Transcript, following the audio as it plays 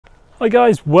Hi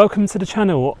guys, welcome to the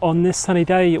channel. On this sunny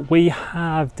day we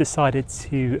have decided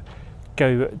to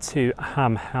go to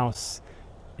Ham House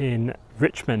in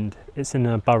Richmond. It's in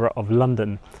the borough of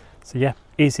London. So yeah,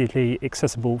 easily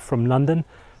accessible from London.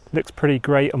 Looks pretty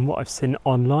great on what I've seen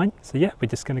online. So yeah, we're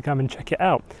just going to come and check it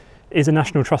out. It is a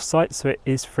National Trust site, so it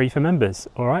is free for members.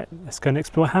 Alright, let's go and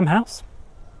explore Ham House.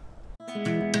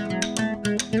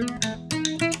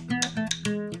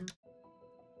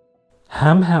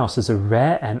 Ham House is a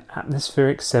rare and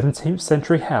atmospheric 17th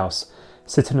century house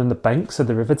sitting on the banks of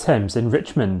the River Thames in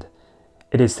Richmond.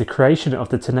 It is the creation of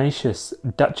the tenacious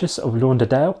Duchess of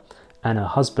Lauderdale and her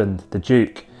husband, the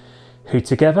Duke, who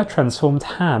together transformed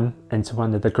Ham into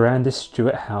one of the grandest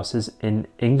Stuart houses in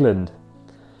England.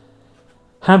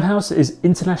 Ham House is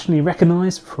internationally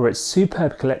recognised for its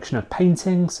superb collection of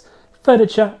paintings,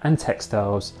 furniture and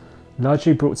textiles,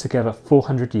 largely brought together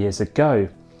 400 years ago.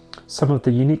 Some of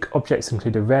the unique objects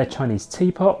include a rare Chinese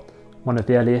teapot, one of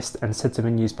the earliest and said to have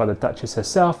been used by the Duchess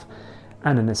herself,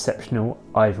 and an exceptional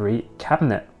ivory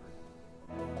cabinet.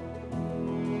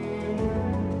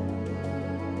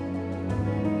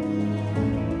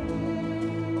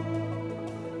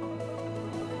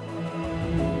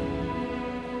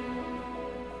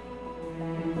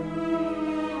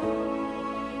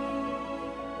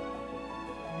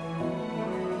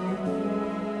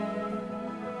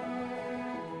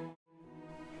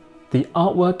 The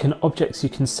artwork and objects you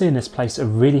can see in this place are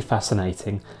really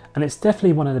fascinating, and it's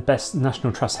definitely one of the best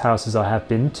National Trust houses I have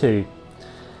been to.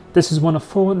 This is one of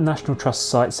 4 National Trust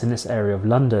sites in this area of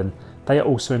London. They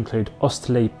also include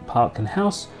Osterley Park and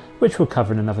House, which we'll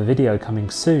cover in another video coming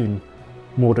soon,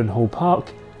 Morden Hall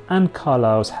Park and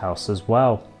Carlisle's house as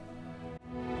well.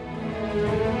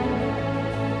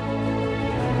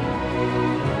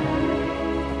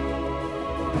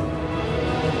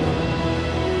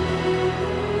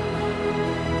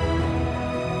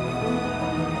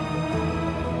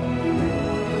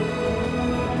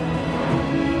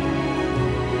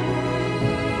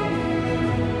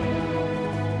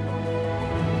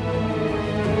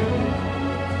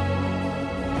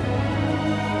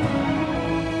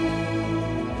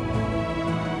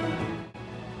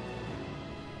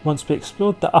 Once we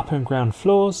explored the upper and ground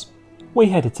floors, we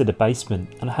headed to the basement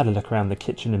and had a look around the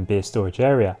kitchen and beer storage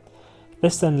area.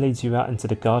 This then leads you out into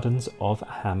the gardens of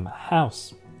Ham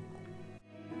House.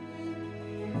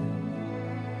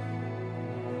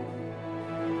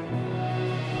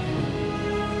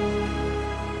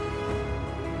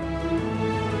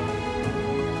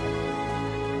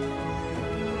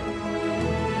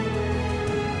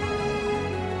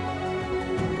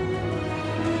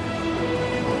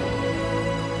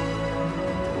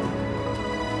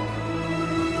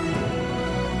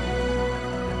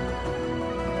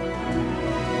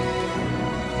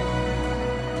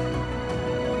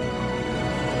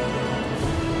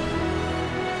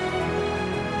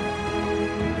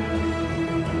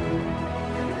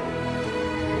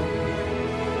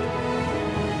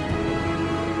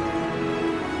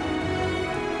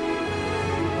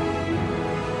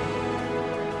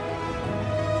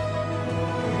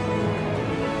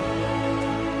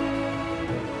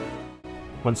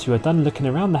 Once you are done looking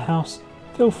around the house,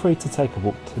 feel free to take a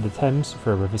walk to the Thames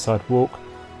for a riverside walk,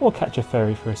 or catch a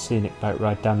ferry for a scenic boat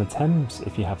ride down the Thames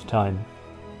if you have time.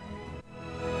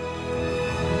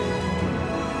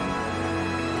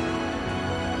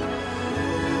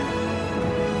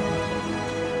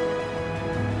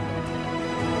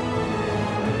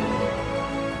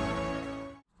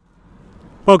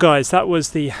 Well guys, that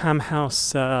was the Ham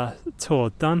House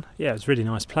tour done. Yeah, it was a really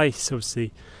nice place.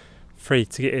 Obviously free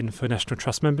to get in for National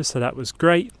Trust members, so that was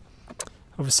great.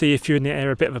 Obviously if you're in the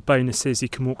area, a bit of a bonus is you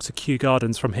can walk to Kew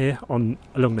Gardens from here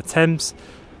along the Thames.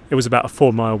 It was about a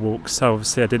 4-mile walk, so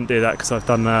obviously I didn't do that because I've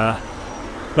done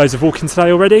loads of walking today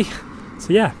already.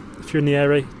 So yeah, if you're in the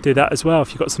area, do that as well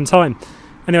if you've got some time.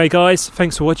 Anyway guys,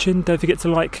 thanks for watching. Don't forget to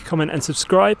like, comment and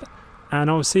subscribe, and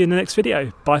I'll see you in the next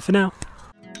video. Bye for now.